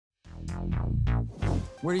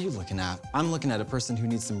What are you looking at? I'm looking at a person who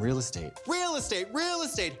needs some real estate. Real estate, real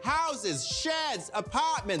estate, houses, sheds,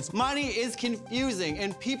 apartments. Money is confusing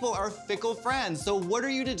and people are fickle friends. So what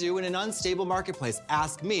are you to do in an unstable marketplace?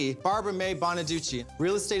 Ask me, Barbara May Bonaduce.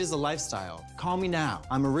 Real estate is a lifestyle. Call me now.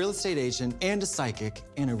 I'm a real estate agent and a psychic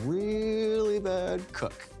and a really bad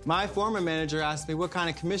cook. My former manager asked me, what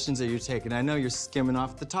kind of commissions are you taking? I know you're skimming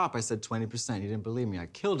off the top. I said 20%. You didn't believe me. I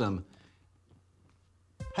killed him.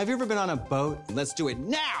 Have you ever been on a boat? Let's do it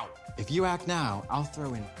now! If you act now, I'll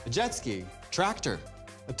throw in a jet ski, tractor,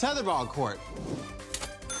 a tetherball court.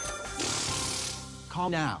 Call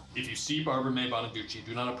now. If you see Barbara May Bonaduce,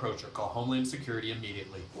 do not approach her. Call Homeland Security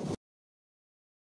immediately.